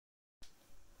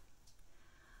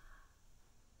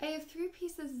I have 3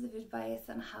 pieces of advice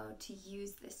on how to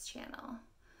use this channel.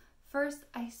 First,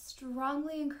 I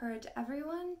strongly encourage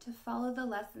everyone to follow the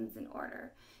lessons in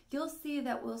order. You'll see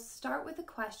that we'll start with a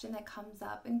question that comes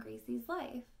up in Gracie's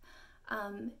life,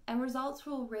 and results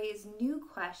will raise new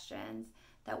questions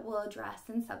that we'll address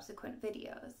in subsequent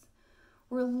videos.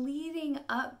 We're leading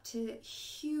up to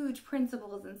huge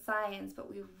principles in science, but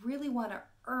we really want to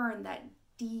earn that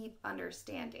deep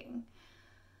understanding.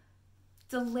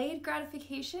 Delayed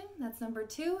gratification, that's number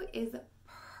 2, is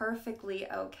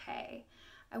perfectly okay.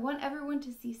 I want everyone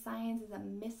to see science as a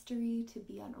mystery to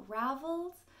be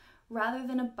unraveled rather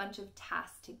than a bunch of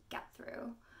tasks to get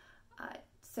through.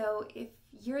 So if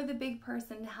you're the big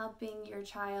person helping your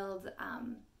child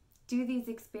do these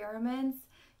experiments,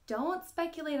 don't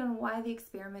speculate on why the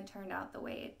experiment turned out the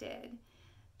way it did.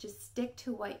 Just stick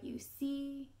to what you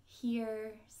see,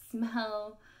 hear,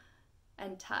 smell,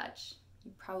 and touch.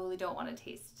 You probably don't want to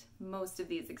taste most of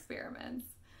these experiments.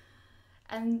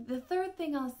 And the third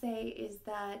thing I'll say is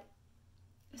that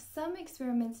some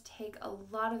experiments take a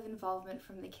lot of involvement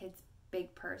from the kid's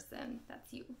big person,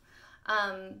 that's you.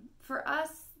 For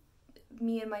us,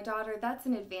 me and my daughter, that's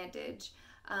an advantage.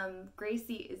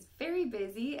 Gracie is very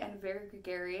busy and very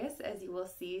gregarious, as you will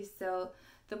see, so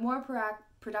the more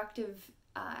productive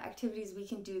activities we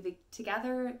can do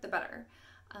together, the better.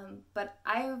 But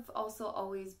I've also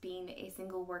always been a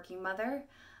single working mother,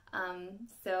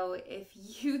 so if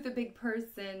you, the big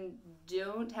person,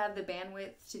 don't have the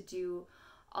bandwidth to do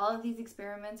all of these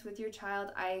experiments with your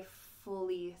child, I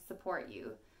fully support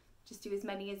you. Just do as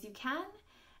many as you can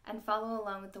and follow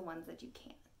along with the ones that you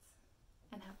can't.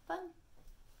 And have fun.